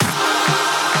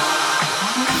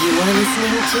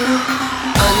listening to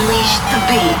Unleash the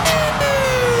Beat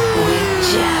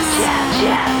with Jazz.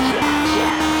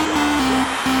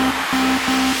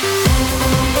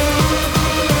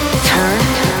 Turn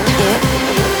it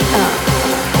up.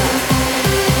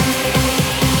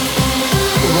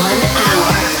 1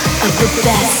 hour of the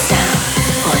best sound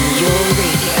on your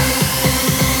radio.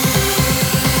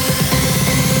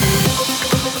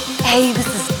 Hey, this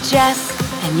is Jess,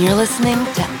 and you're listening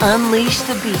to Unleash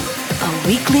the Beat, a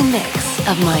weekly mix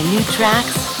of my new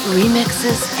tracks,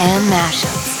 remixes, and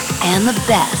mashups, and the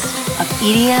best of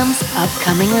EDM's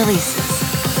upcoming releases.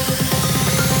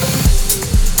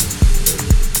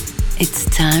 It's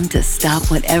time to stop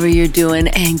whatever you're doing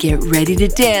and get ready to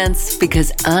dance,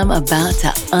 because I'm about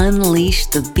to unleash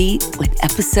the beat with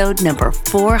episode number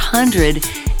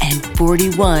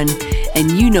 441,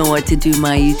 and you know what to do,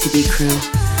 my UTB crew.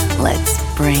 Let's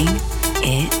bring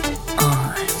it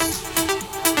on.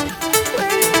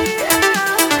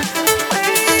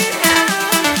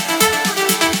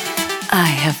 I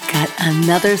have got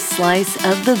another slice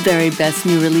of the very best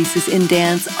new releases in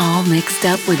dance, all mixed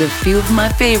up with a few of my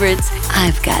favorites.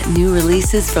 I've got new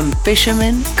releases from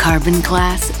Fisherman, Carbon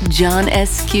Class, John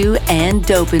S.Q., and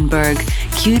Dopenberg,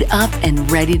 queued up and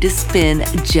ready to spin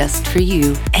just for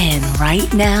you. And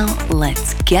right now,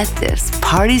 let's get this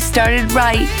party started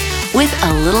right with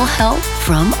a little help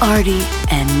from Artie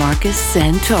and Marcus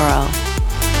Santoro.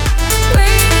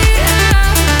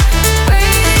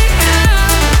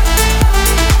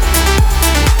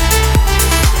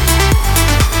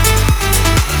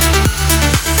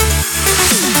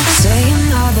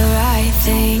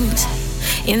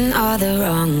 In all the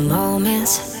wrong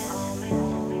moments,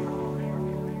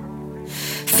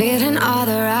 feeling all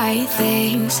the right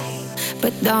things,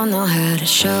 but don't know how to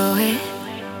show it.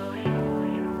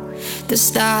 The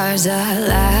stars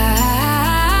align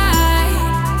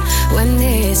when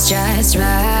it's just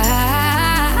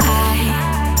right,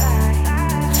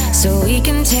 so we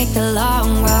can take the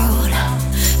long road,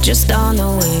 just don't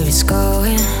know where it's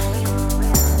going.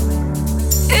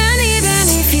 And even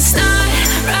if it's not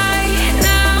right,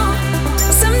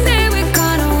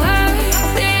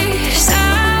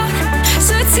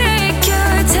 take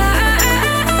your time.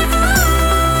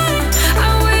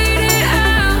 I'll wait it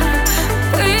out.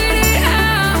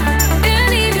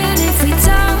 And even if we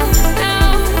don't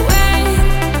know when,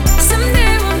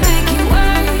 someday we'll make it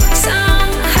work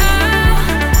somehow.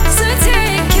 So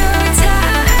take your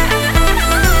time.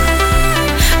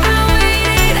 I'll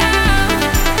wait it out.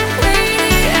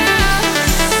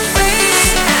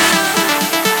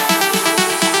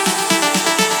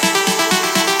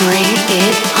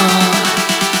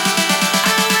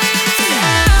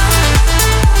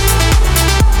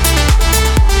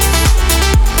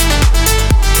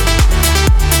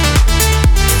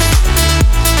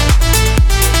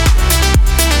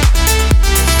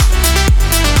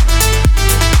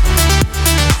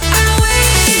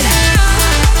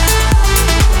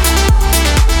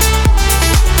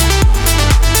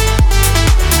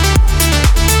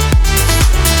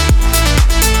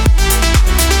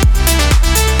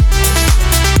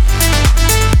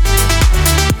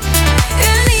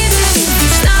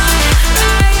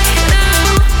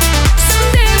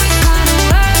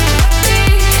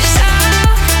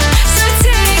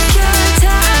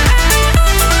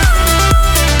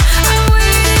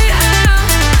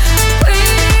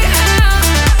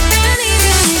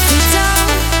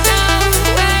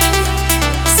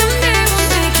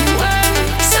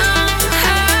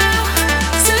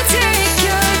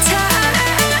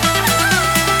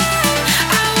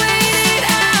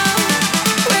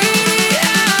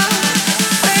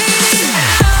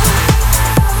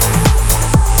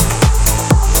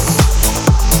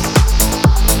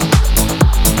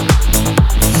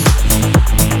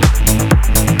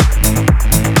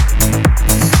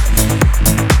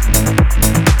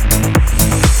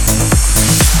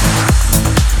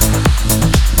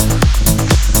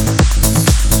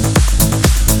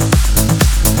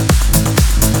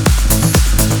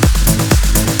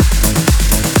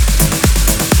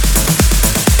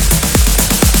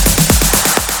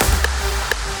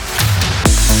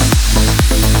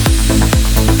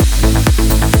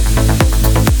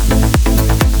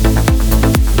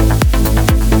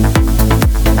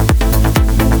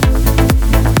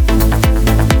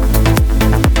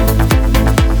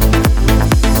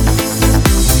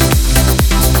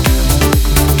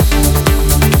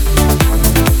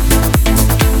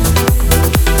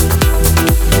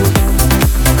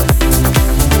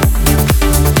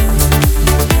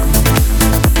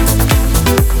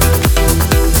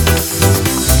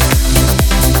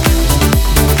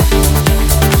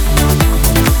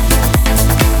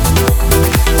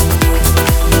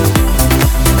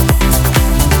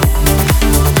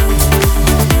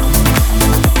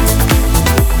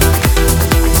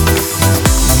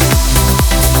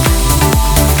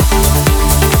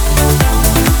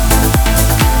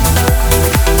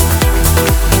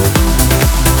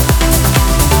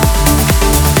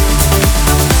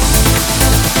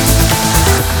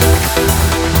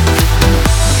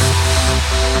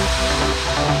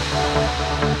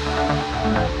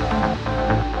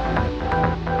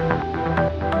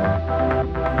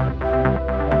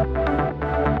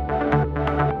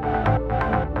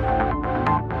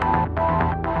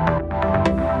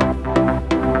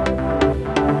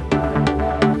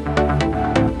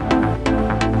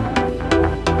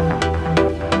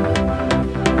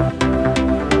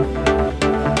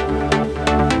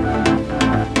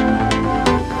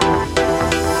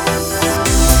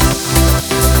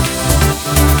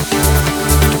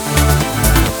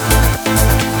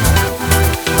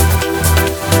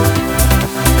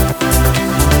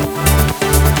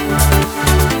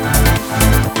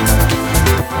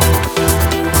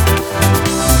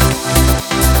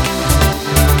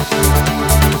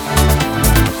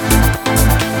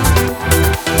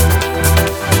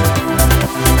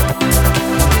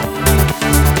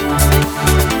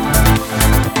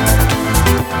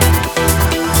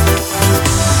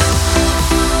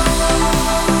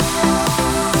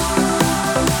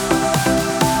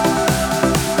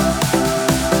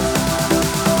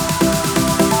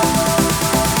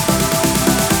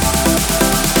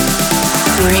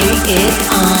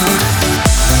 it on.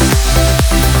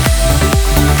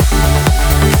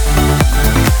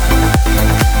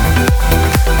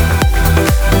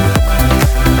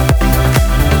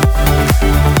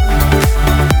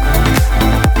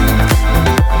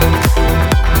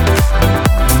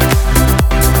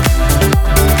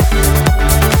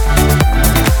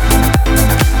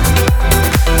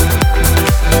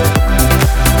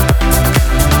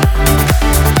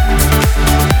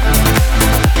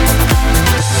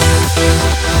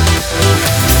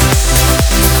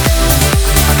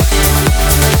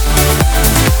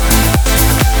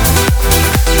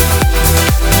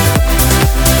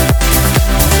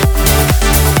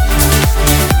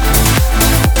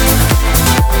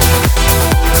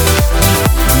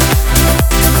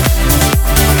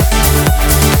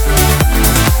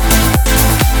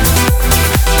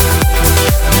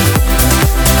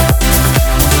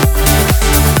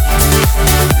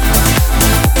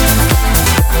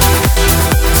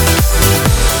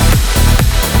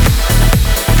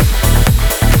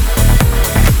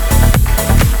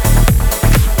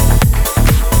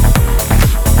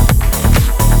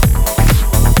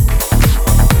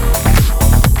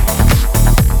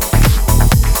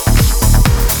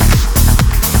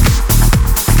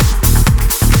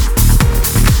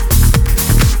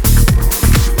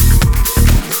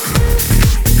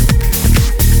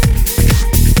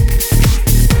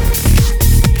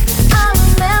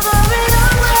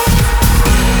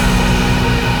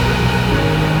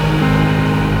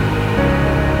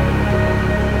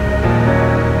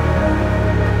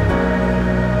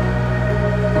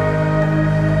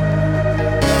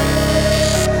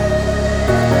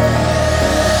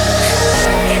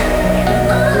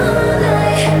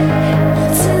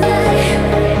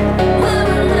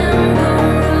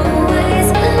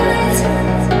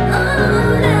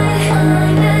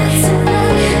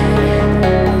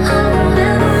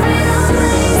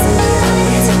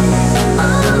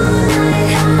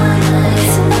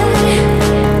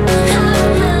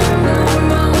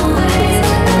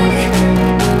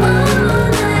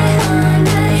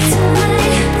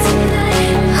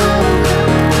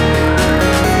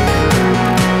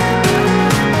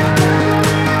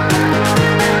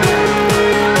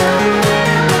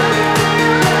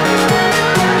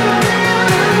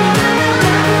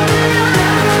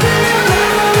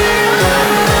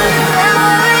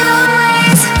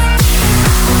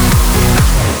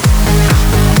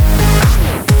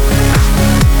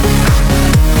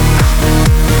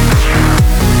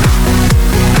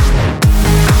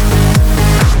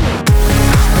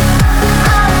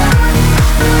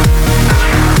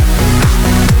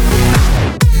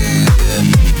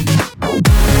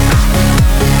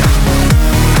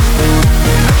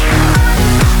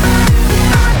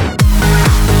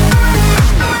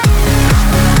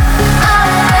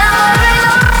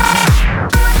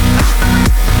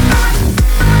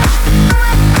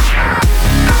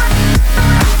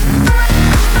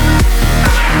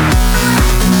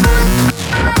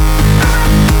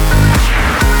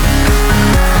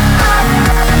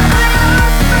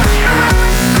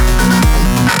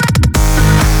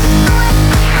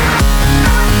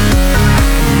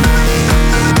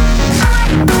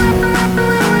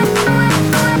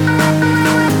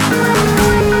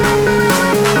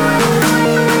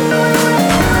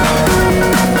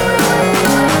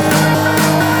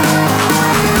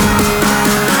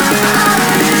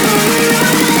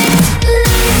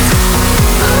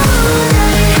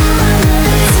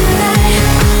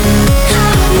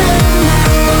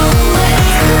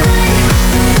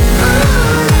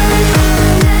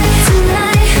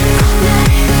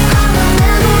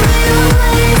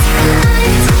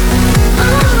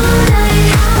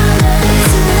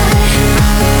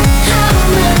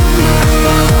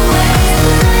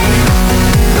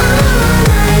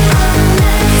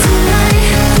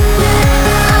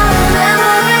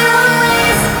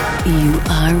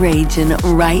 Raging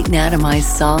right now to my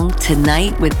song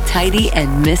Tonight with Tidy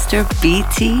and Mr.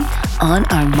 BT on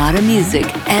Armada Music.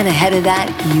 And ahead of that,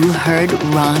 you heard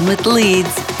Ron with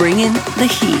Leeds bringing the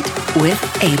heat with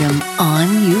Adam on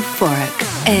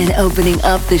Euphoric. And opening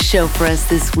up the show for us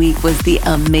this week was the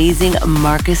amazing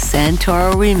Marcus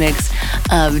Santoro remix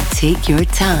of Take Your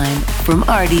Time from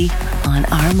Artie on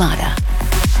Armada.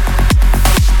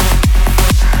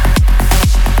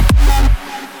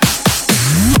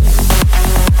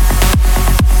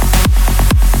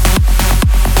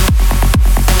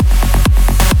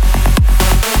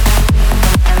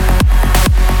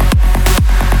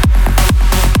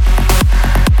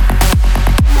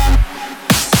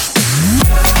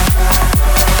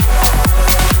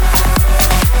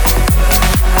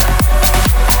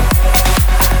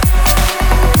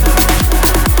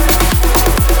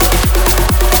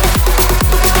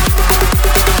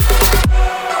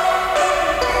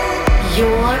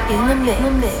 You're in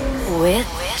the mix with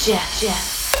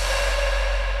Jeff.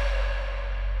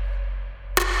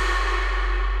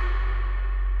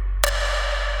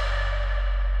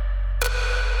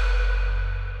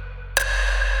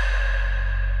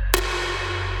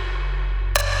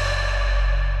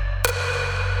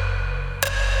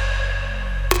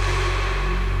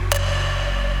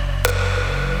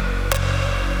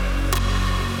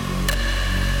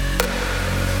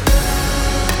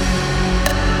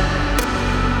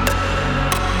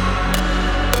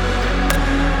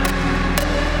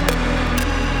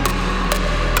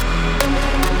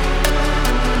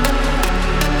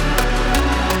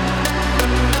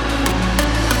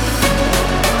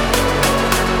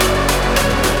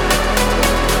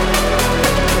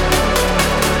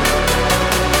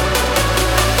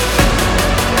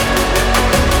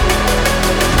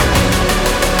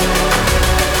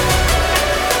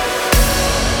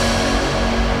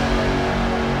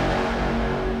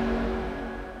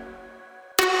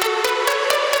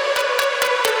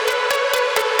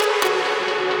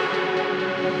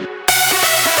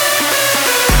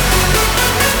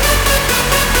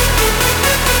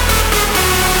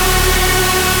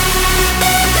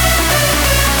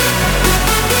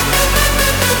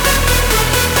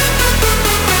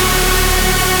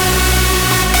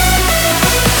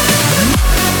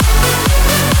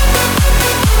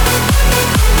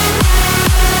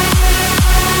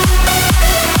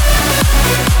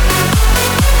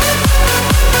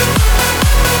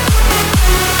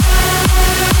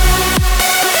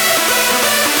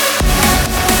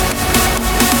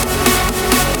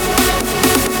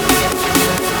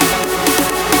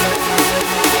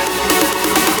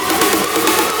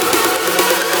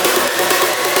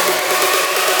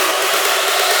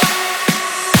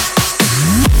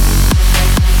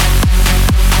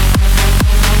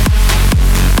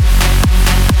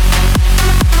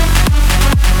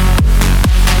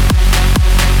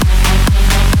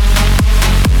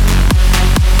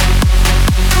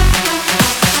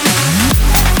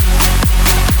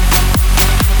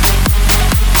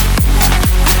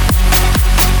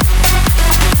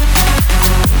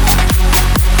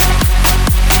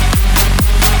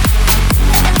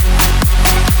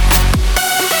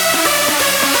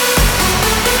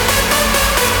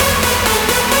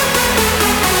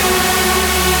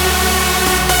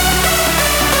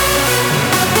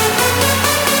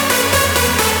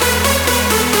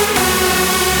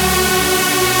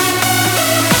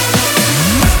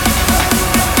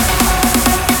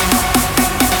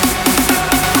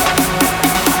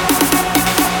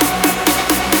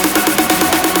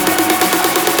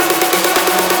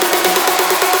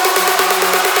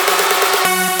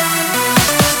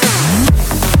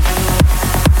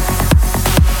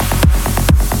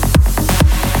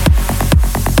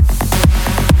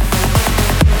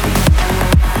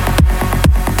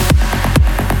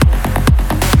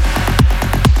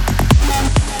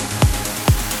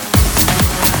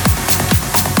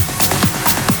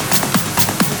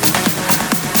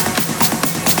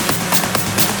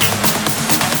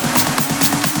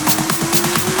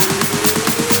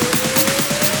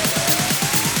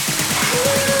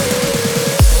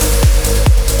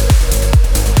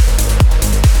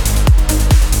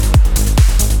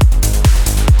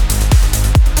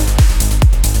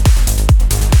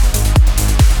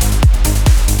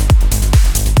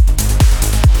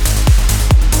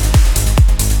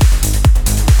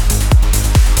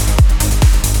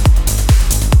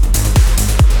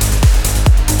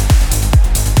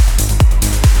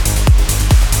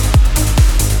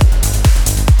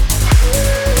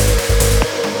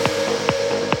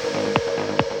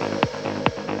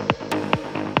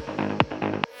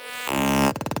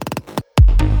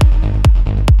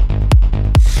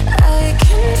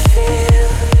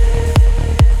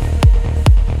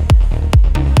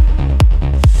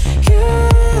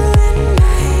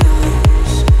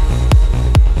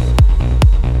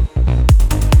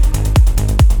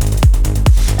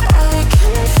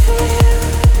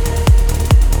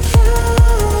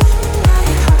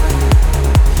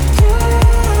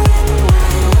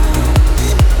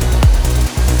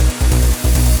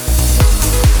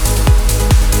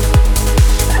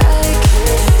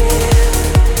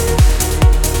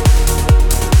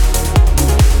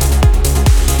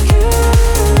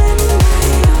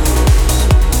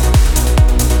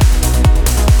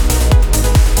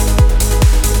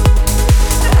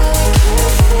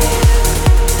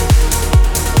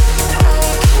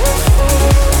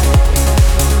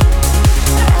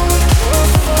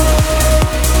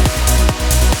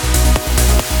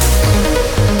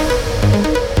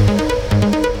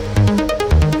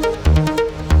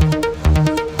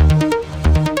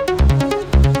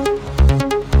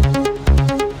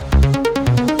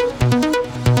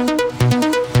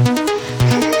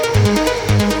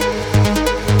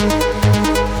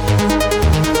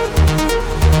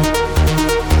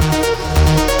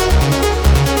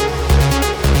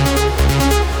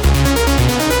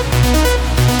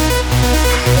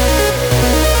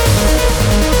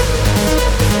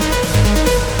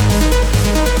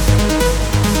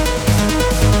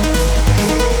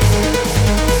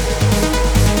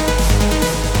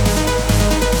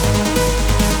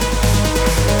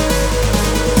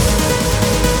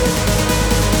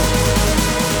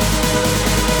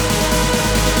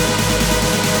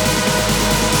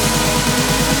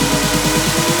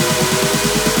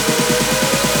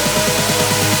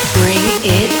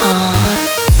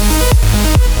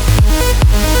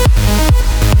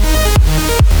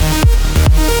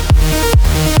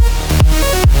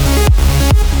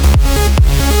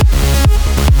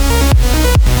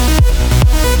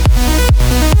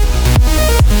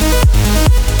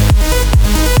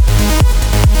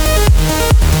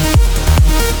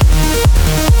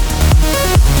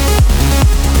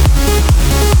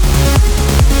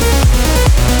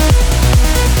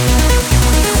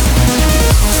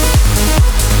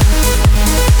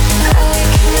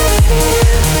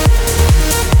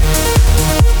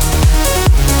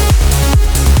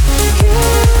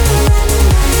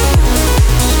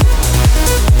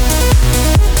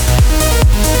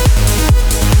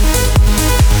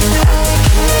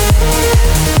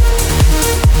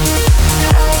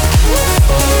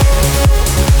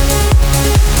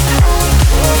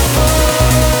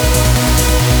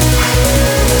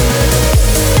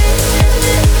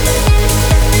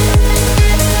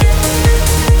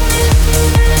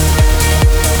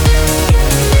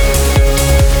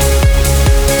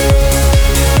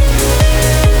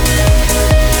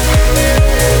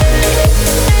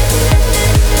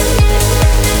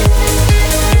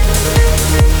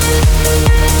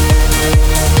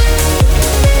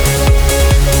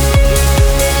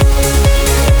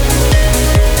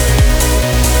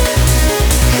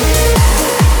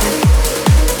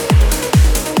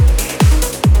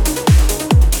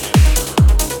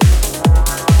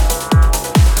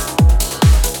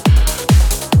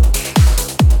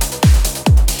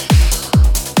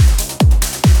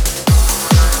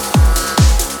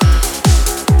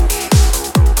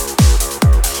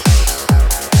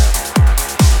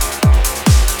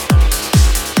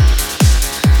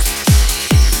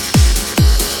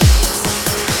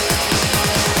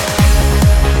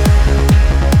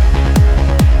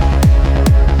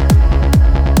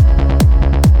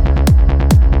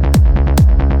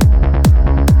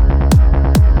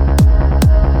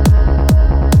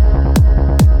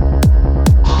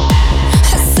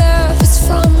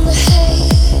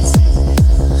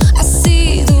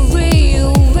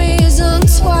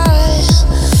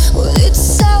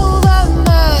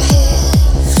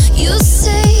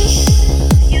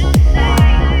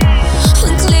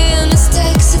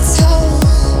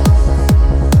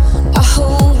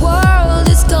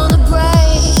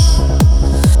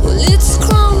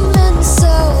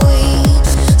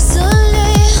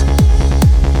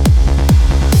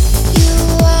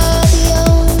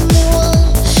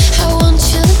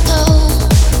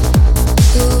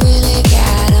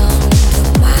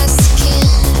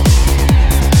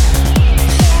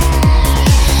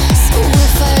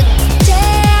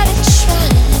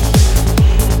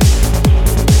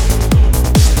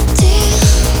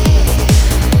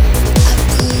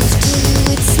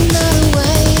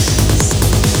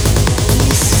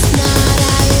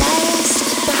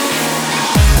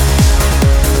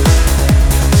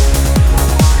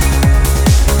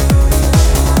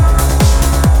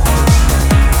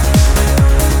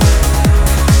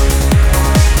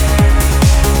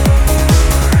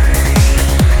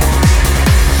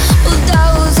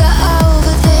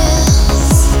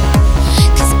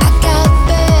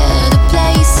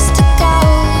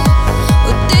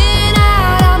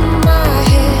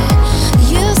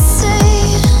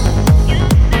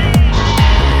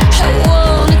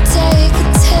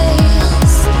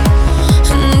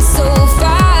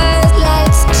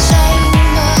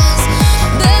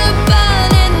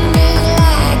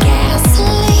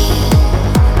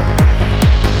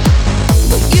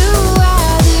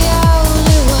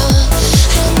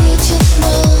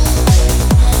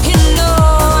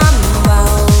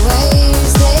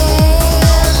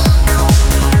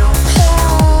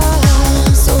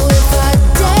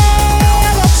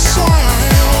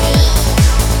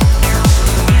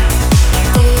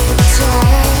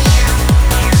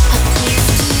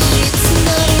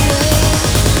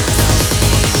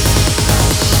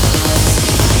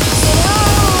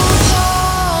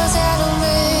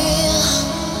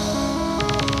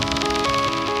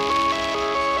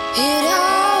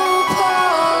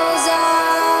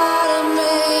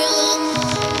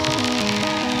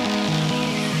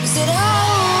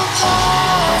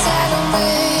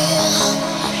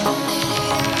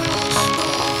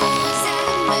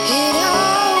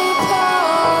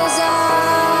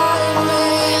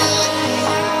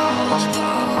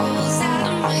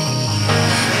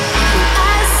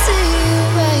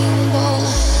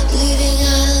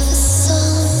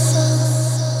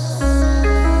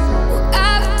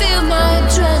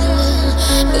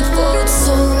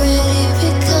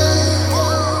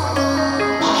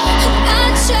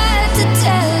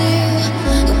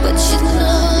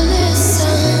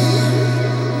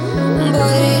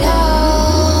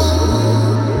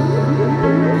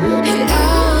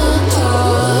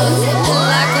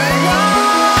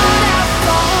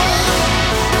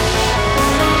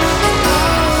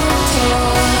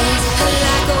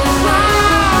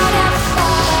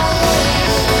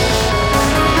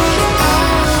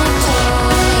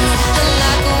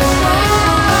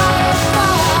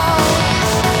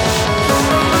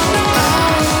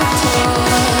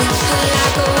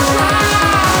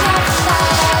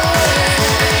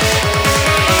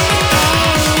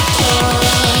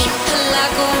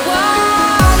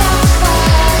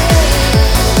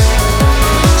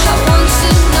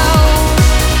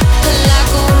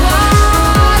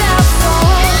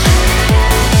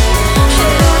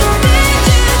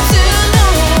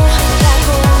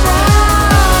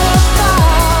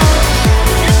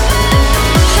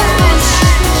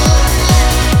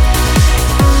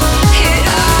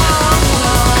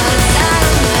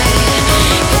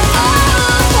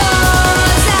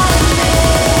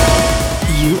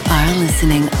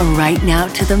 right now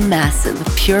to the massive,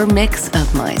 pure mix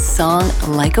of my song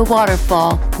Like a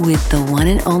Waterfall with the one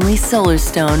and only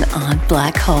Solarstone on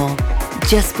Black Hole.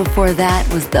 Just before that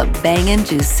was the bangin'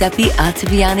 Giuseppe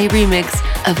Ottaviani remix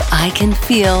of I Can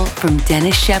Feel from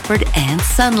Dennis Sheperd and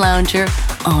Sun Lounger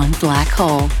on Black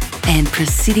Hole. And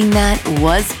preceding that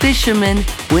was Fisherman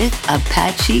with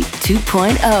Apache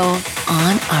 2.0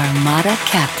 on Armada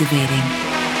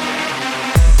Captivating.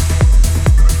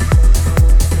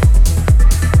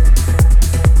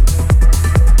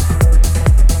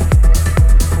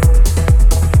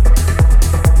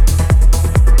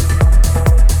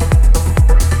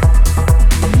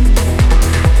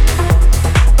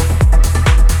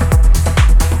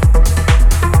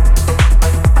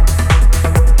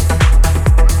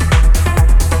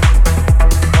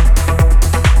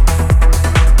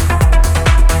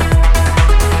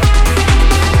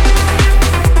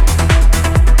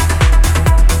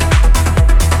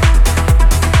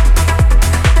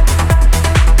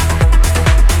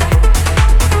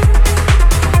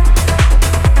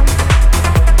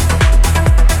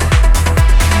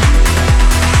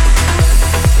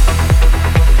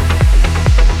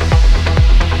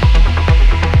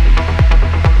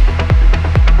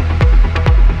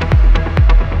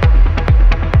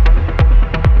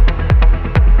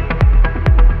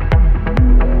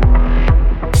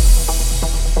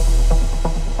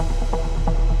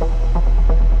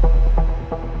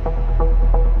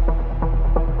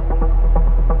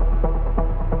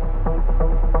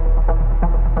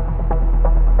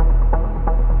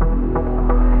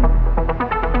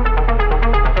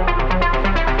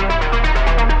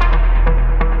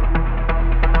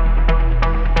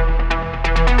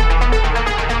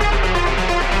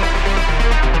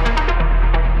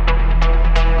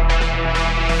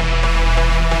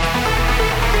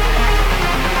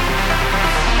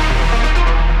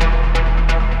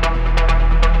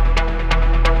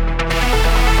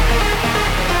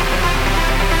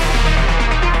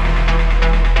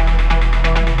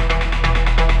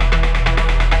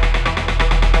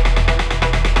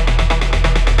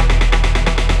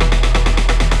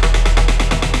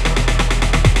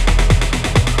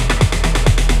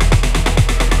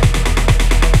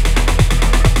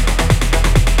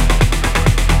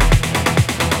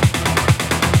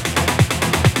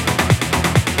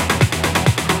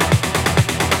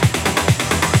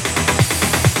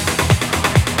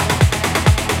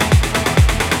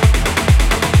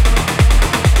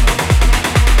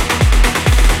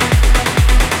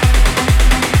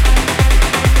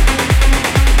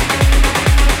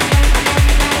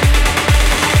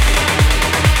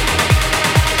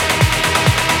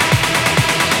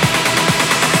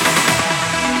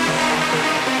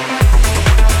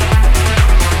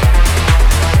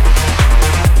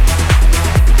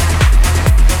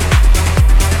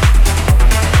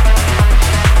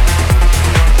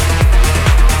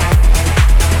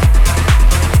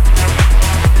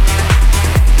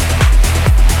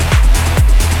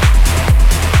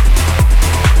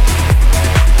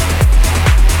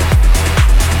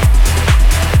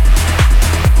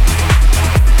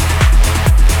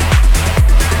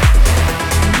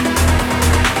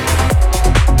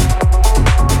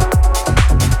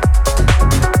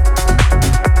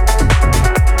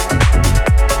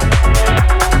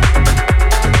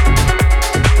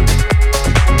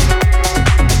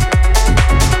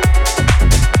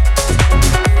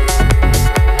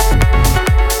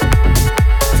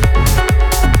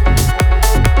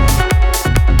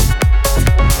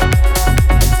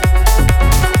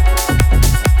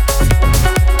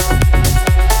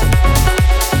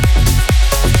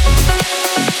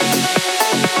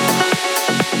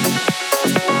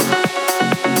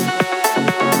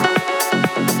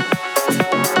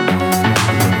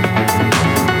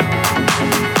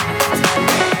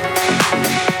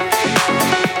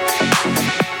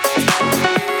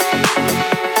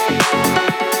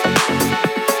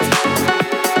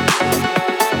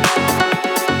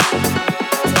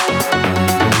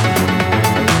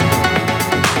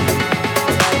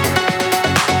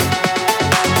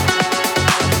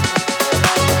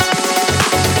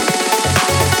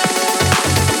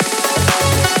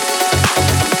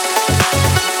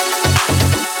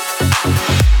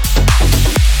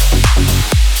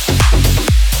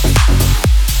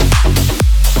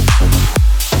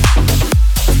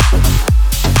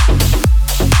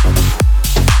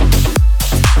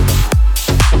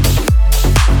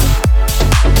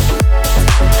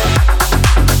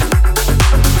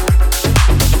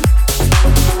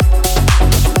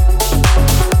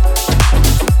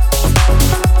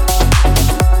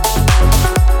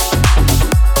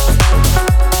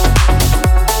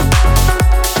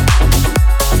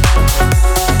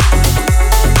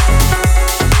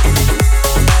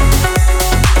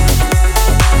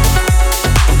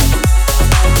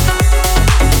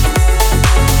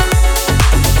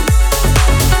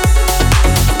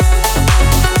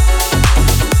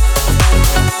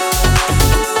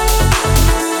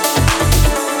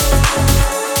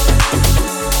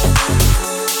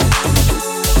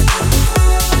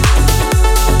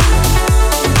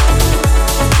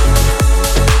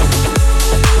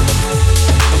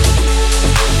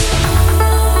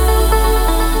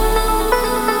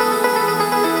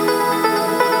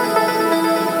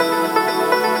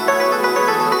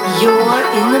 You're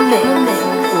in the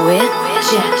mix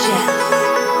with Jet.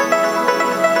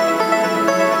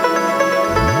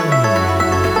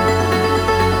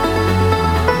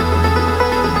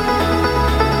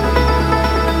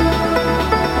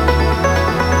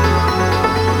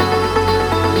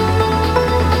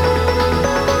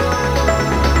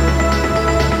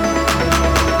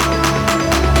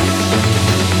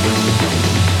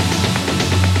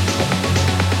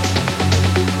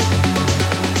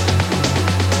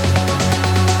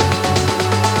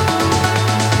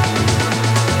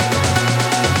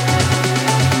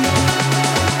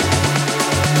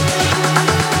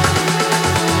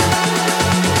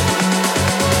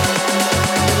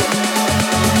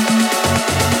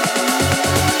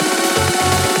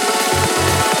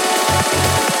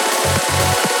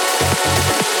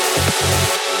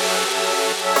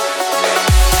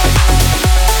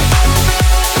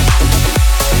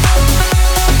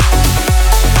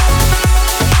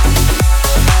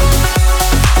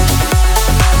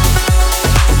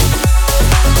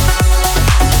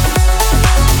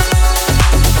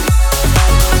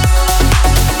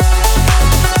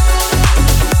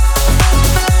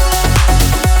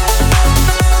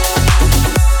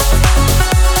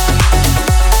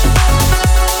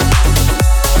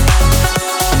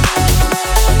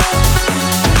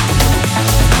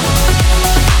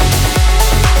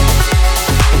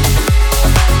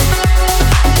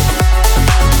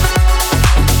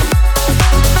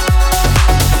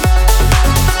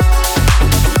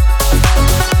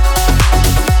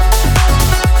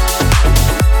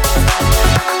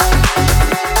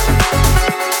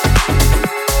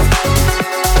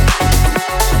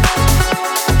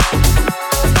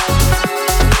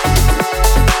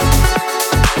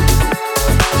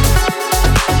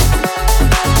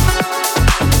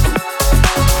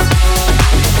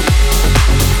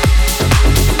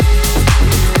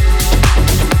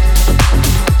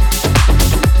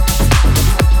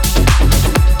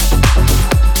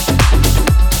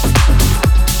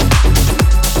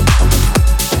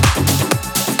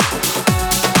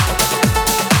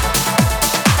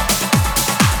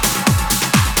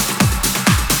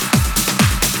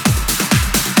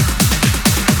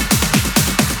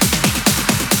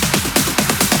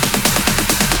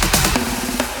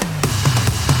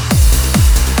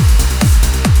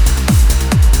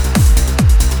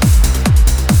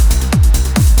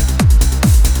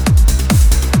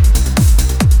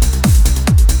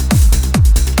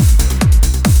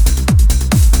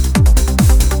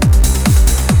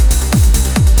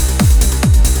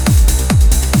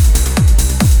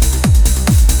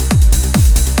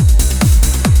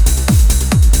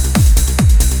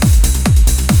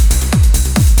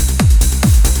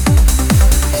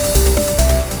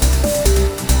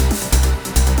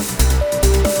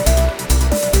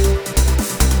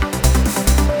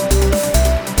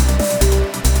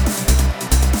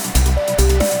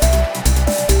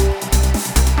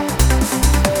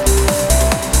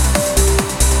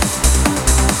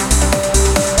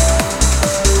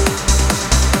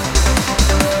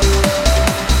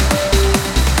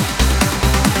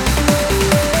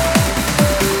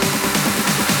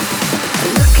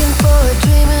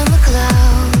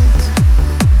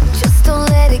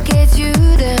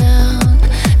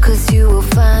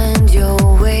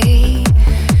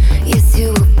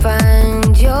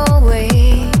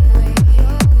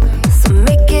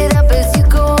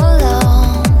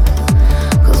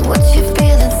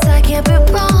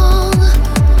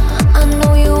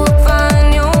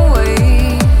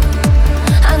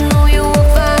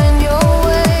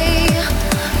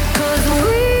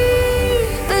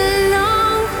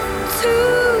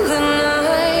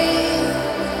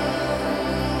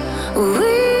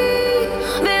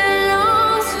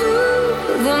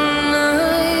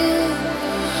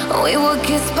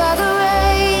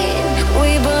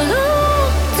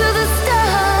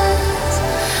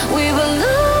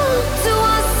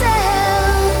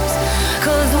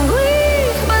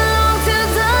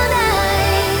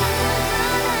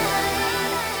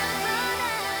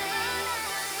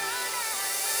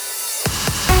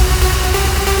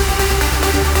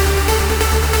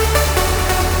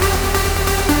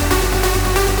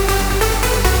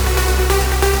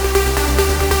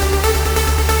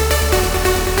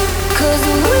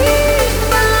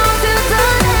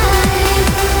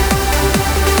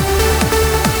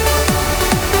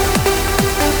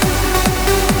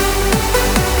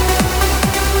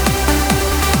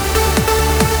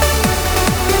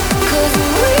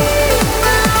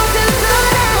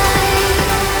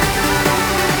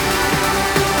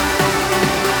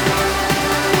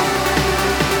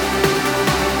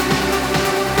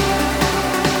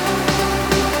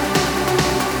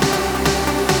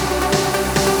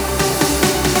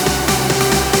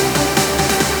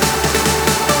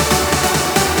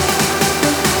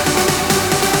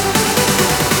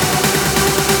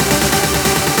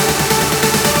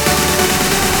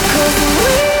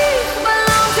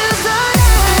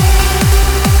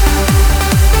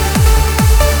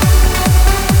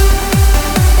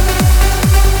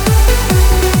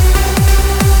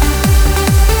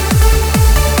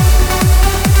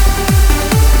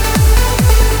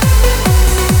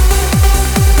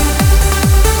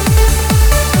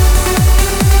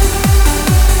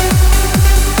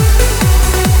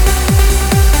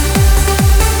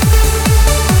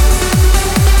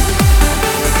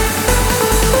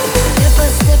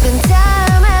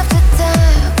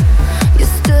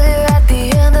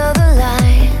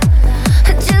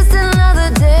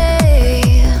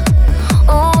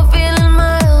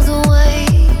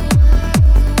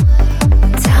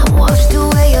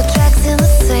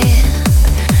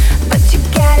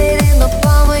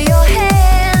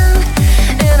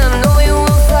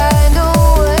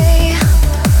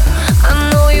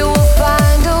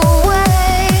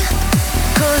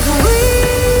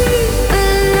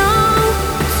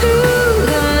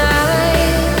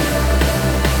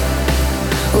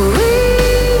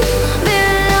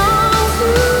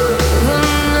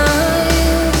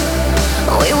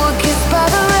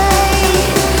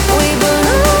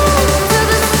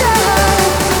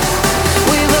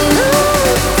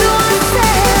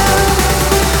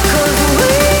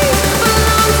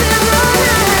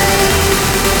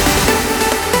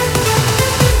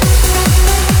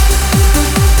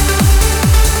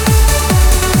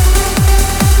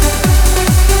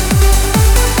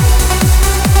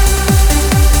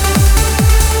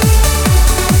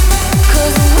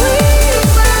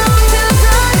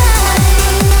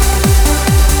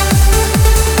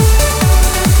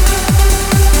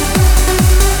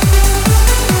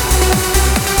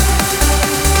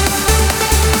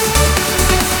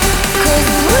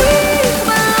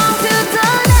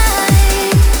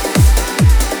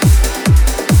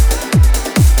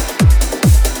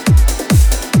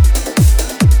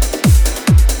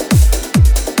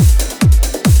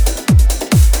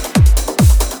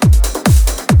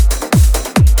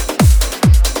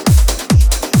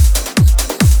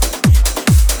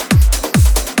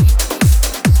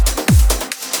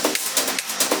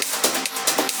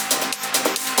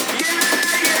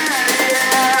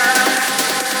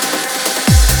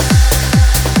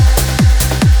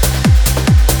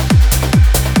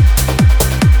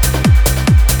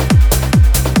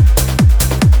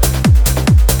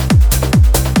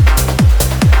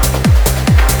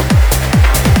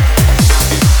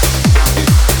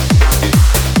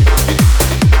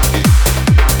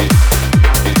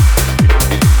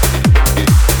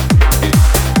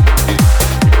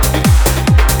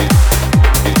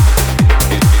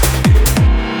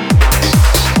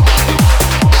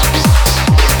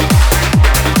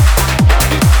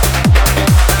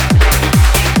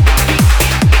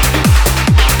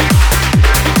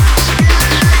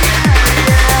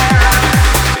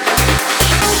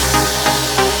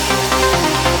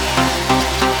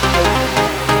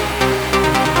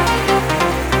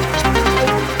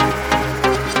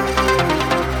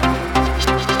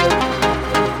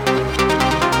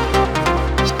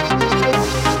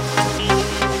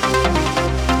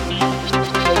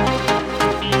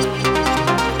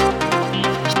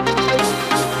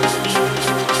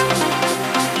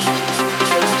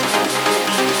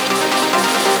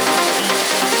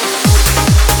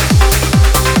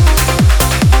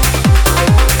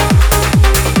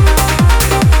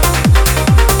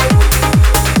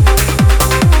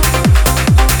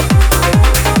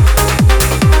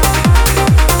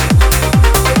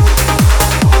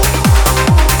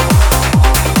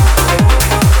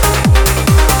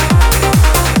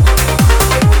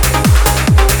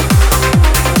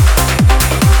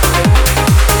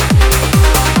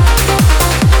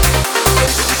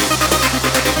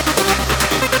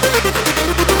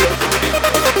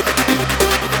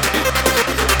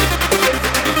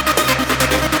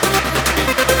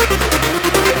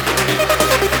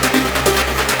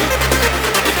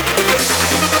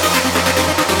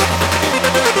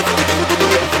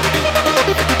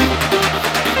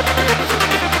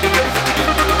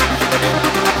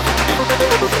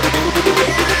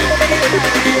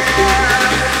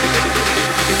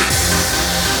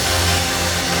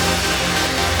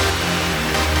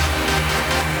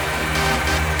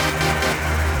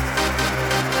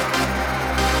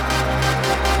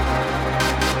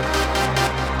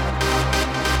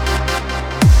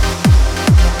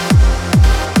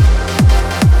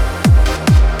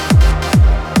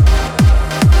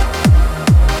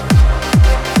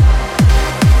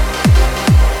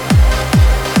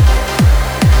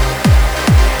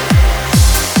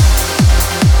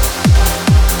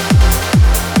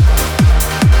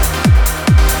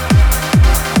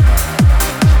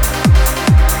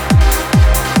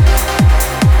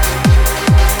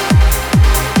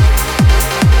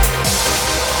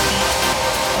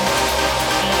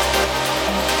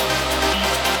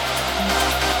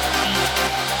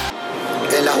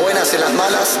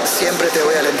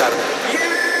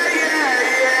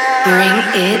 Bring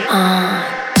it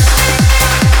on.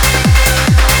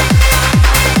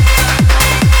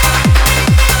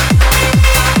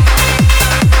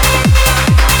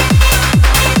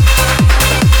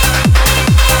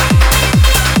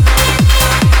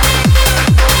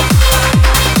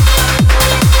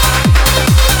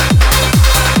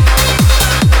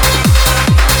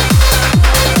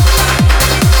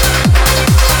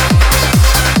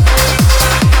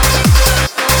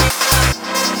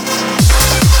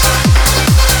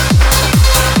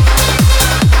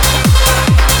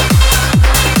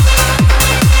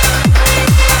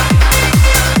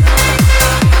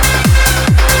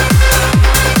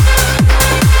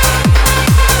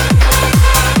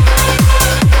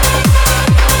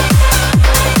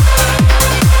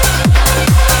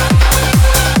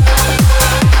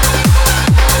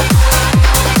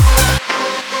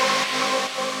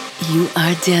 You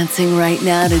are dancing right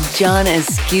now to John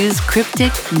Eschew's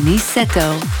cryptic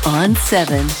Nisetto on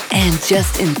 7. And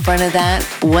just in front of that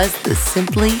was the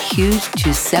simply huge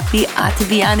Giuseppe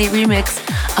Ottaviani remix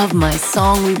of my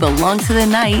song We Belong to the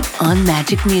Night on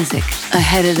Magic Music.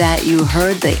 Ahead of that, you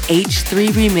heard the H3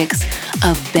 remix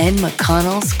of Ben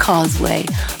McConnell's Causeway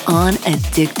on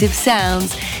Addictive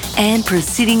Sounds. And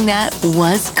preceding that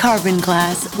was Carbon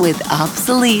Glass with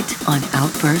Obsolete on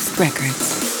Outburst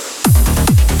Records.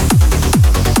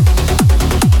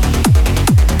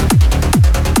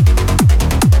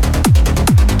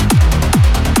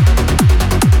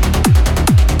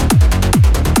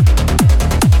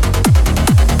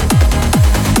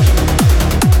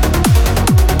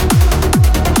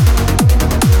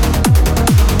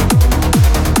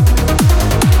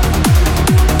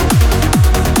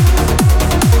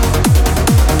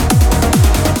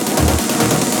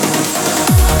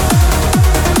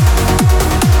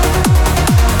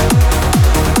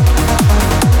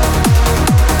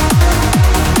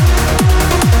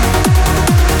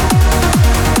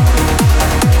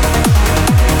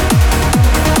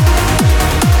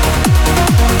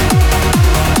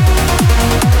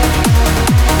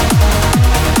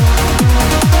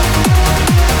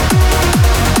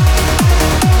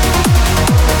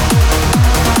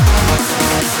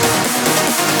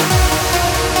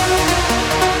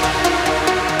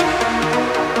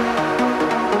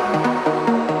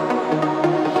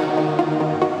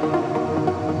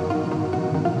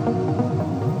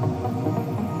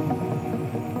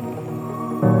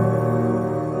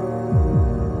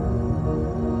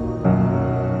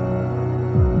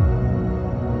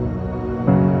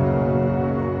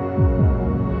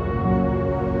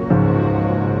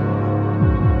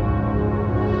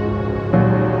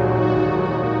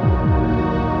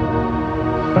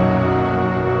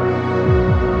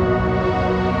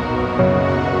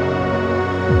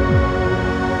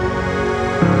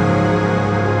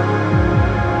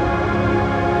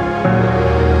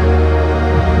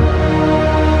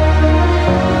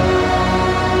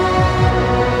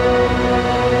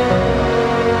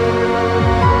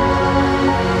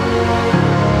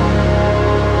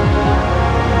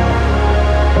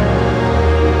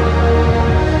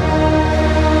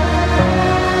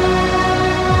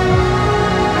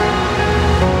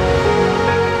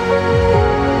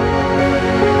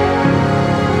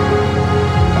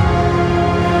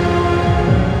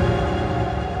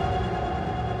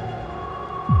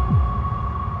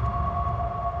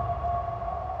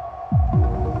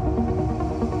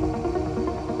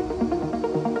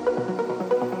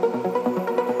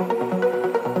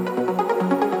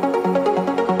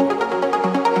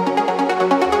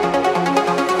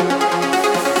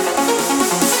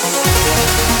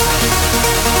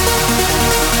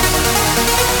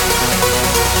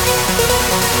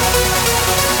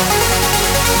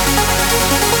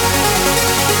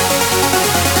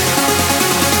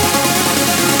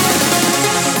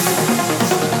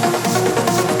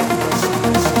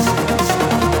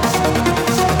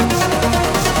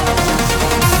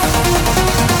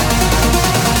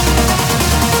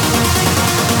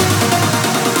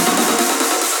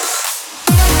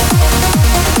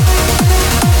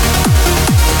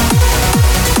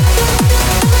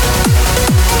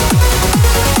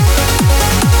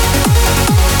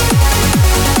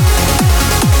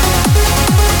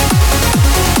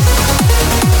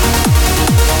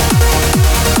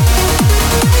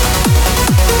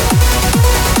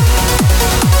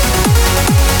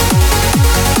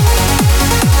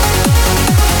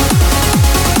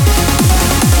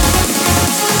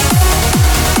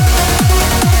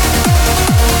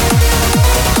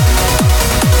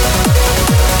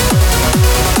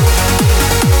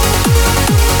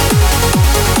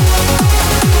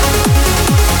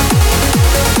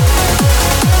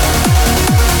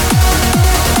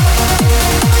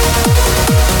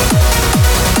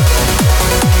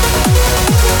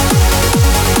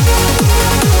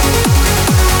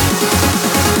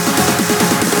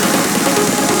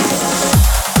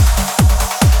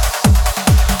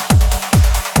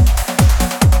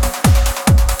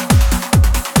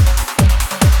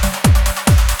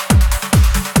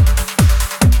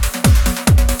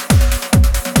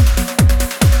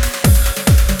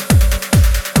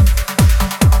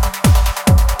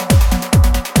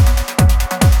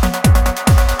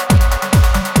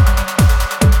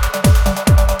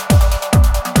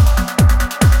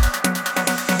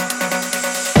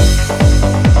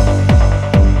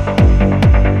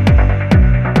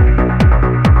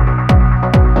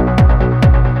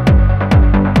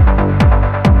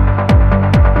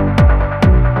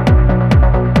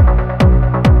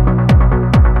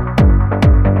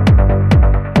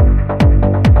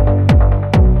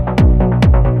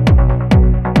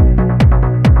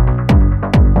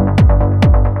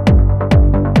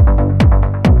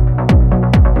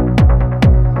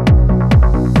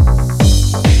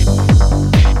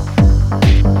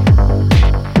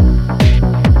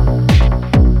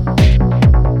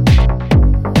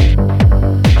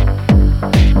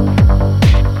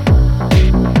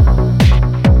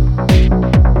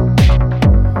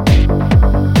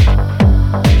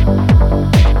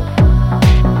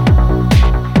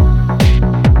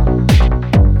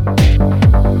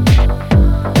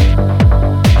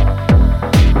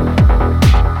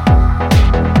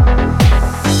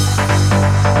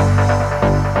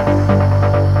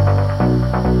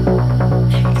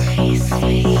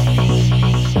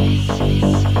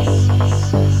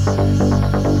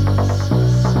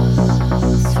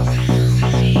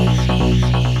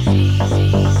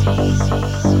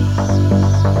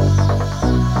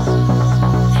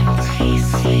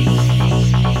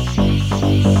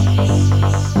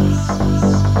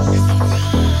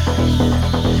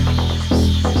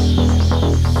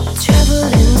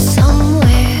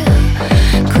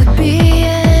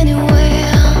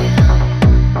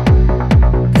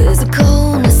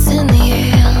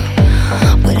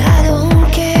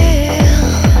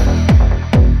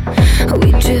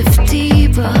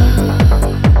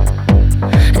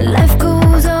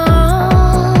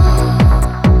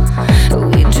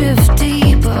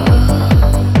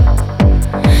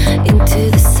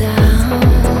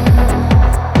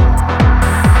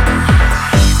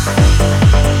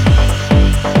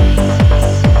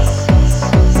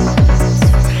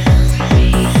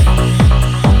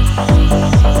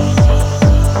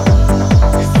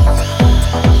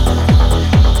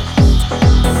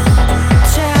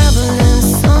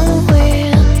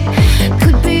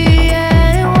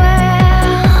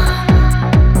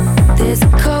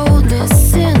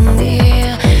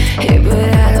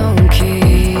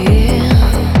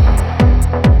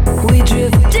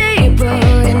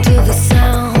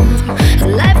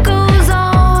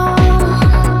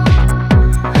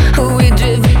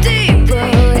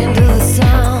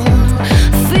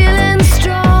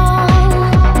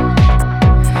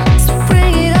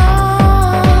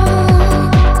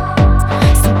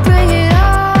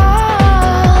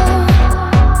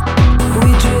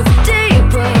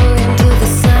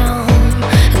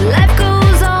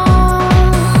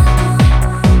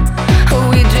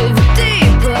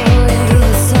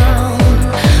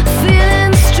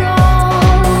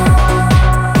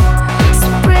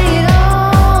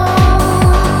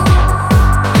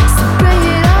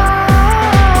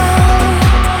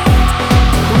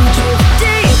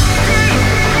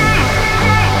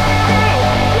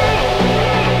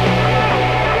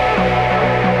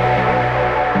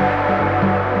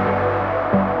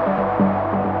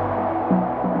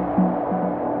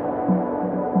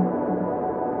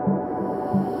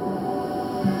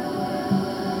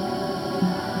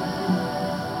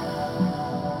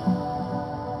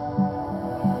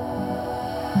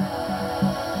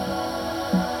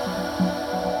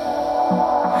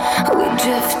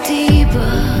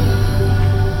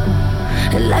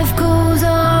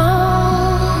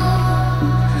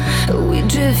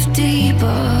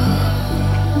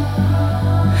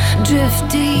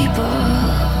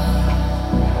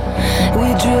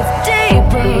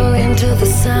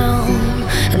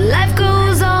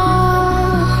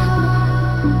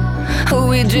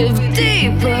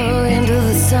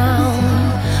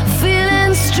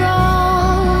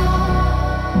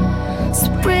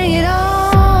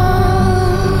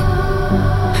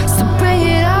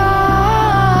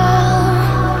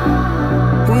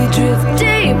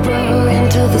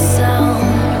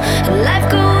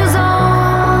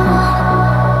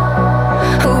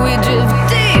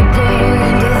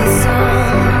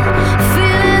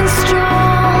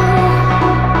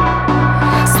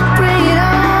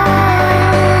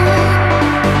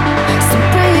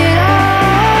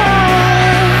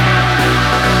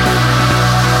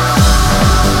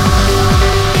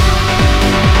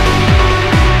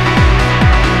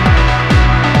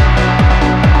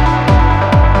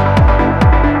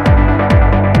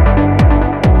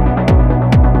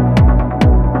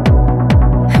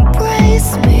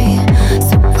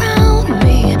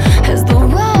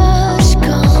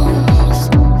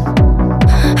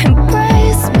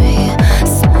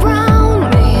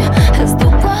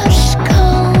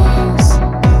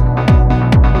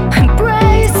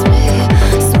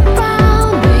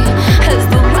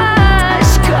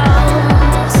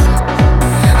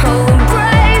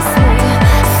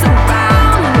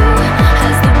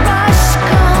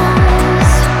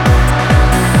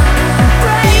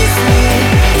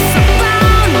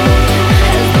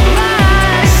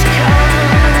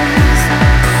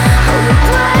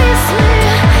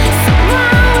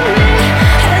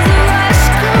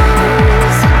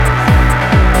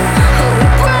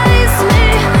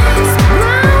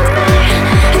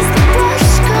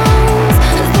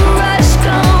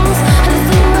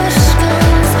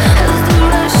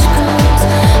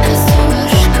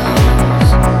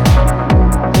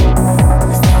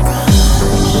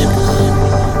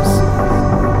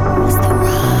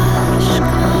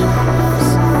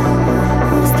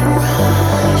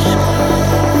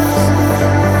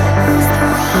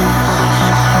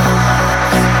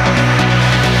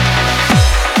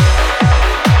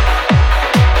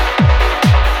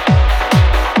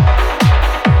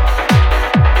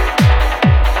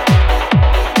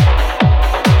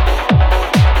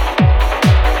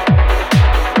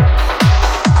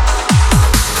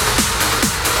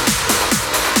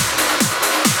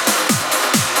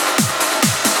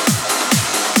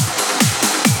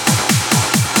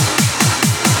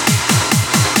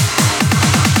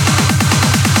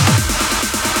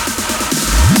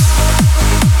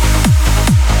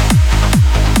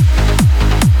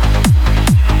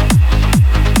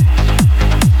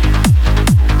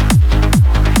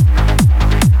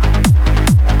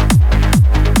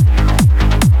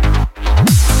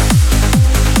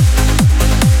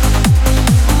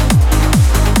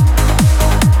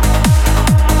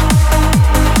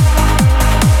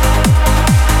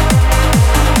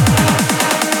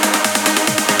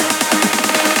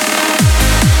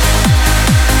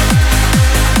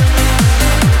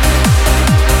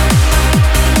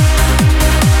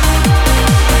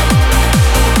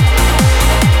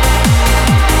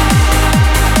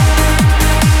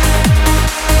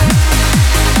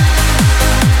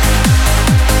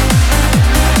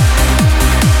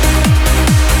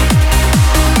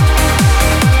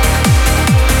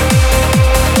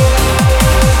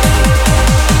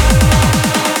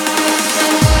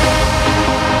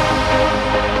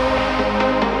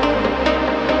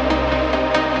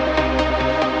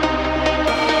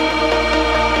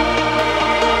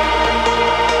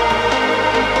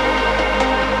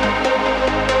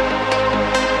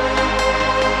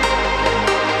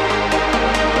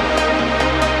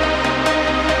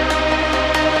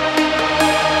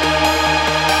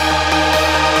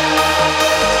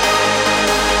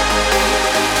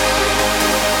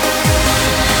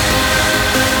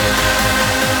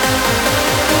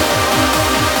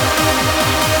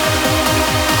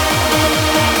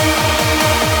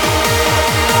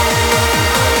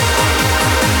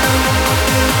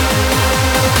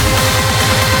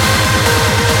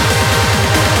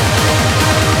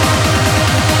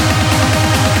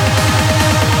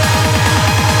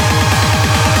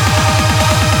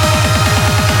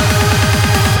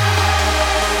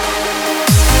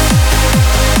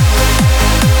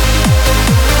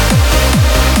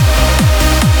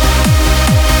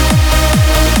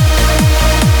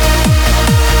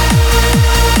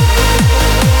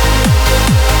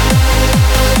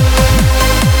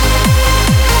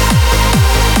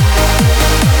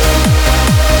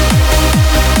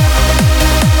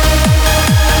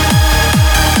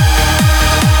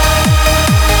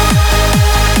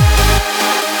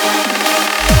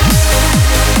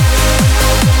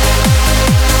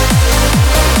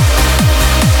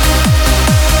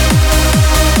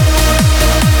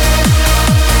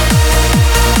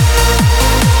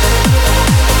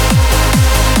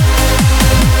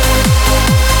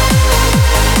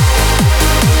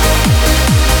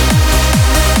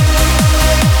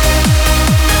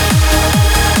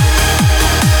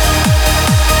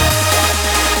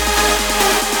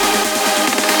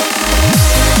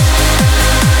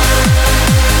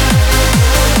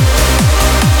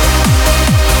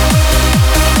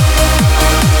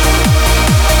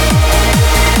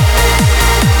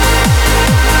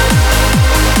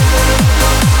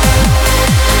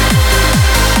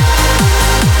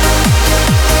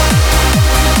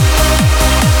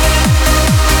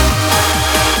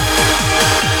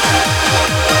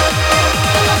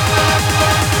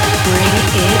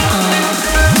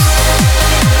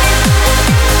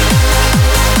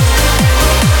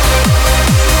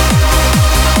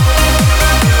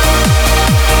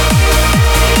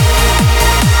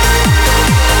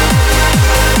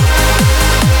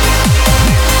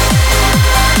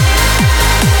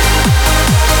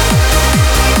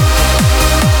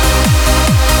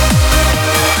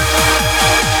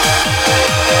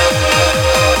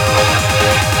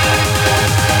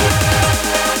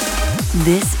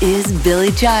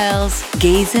 Billy Giles,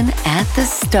 Gazing at the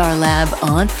Star Lab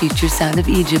on Future Sound of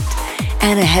Egypt.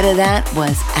 And ahead of that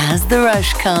was As the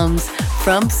Rush Comes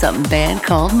from some band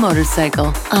called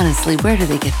Motorcycle. Honestly, where do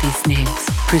they get these names?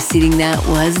 Preceding that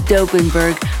was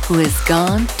Dopenberg, who has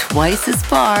gone twice as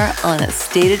far on A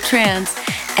State of Trance.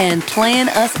 And playing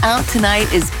us out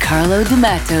tonight is Carlo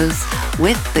DeMattos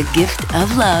with The Gift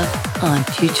of Love on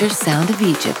Future Sound of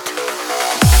Egypt.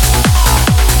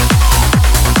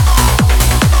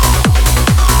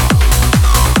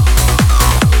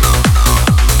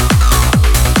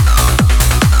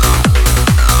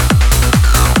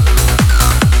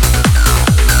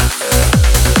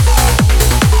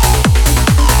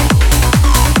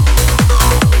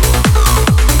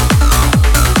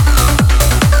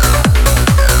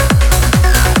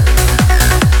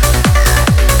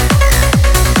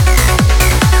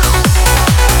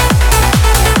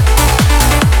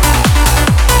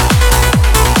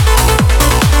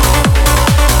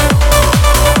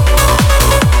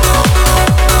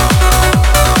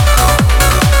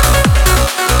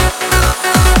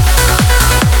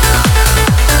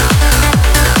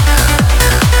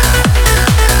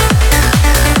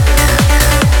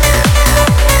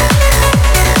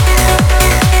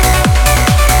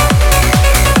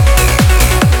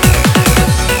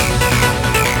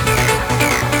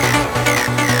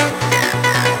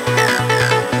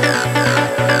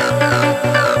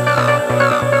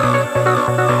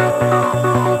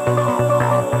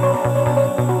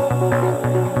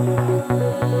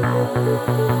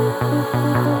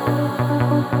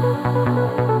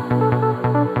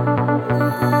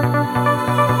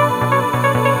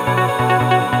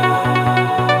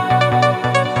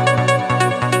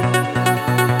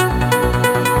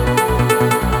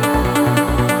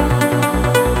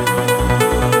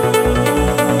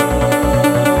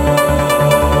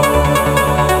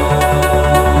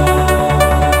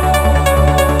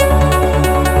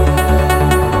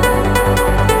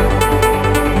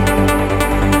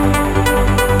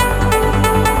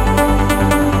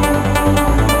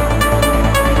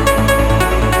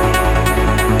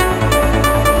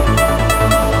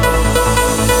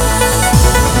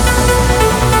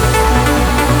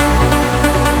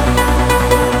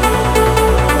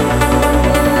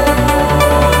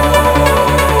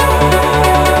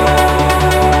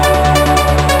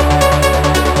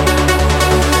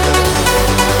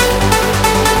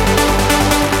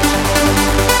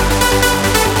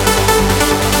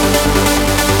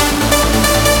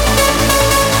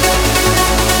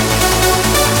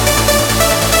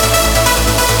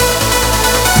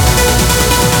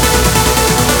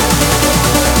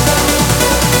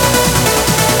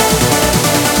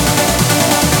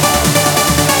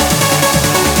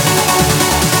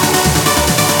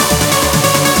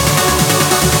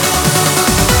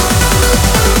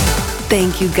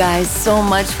 Thank you guys so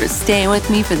much for staying with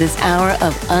me for this hour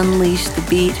of Unleash the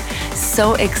Beat.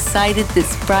 So excited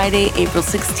this Friday, April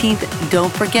 16th.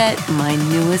 Don't forget, my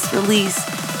newest release,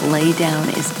 Lay Down,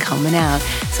 is coming out.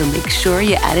 So make sure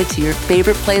you add it to your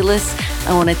favorite playlist.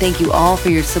 I want to thank you all for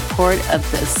your support of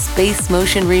the Space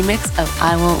Motion remix of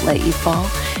I Won't Let You Fall.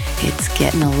 It's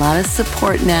getting a lot of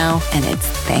support now, and it's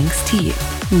thanks to you.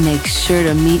 Make sure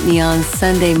to meet me on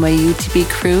Sunday, my UTB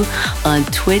crew, on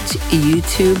Twitch,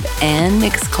 YouTube, and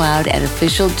Mixcloud at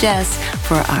Official Jess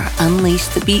for our Unleash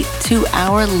the Beat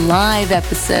 2-hour live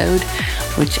episode,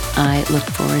 which I look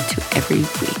forward to every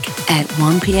week at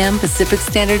 1 p.m. Pacific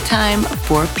Standard Time,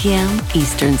 4 p.m.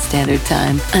 Eastern Standard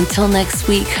Time. Until next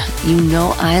week, you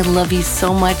know I love you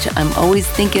so much. I'm always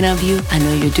thinking of you. I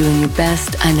know you're doing your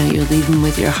best. I know you're leading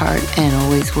with your heart and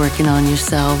always working on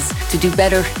yourselves to do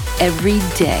better every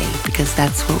day, because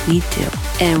that's what we do.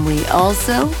 And we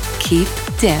also keep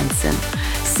dancing.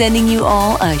 Sending you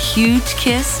all a huge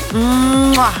kiss.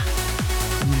 Mwah!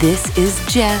 This is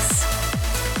Jess,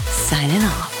 signing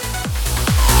off.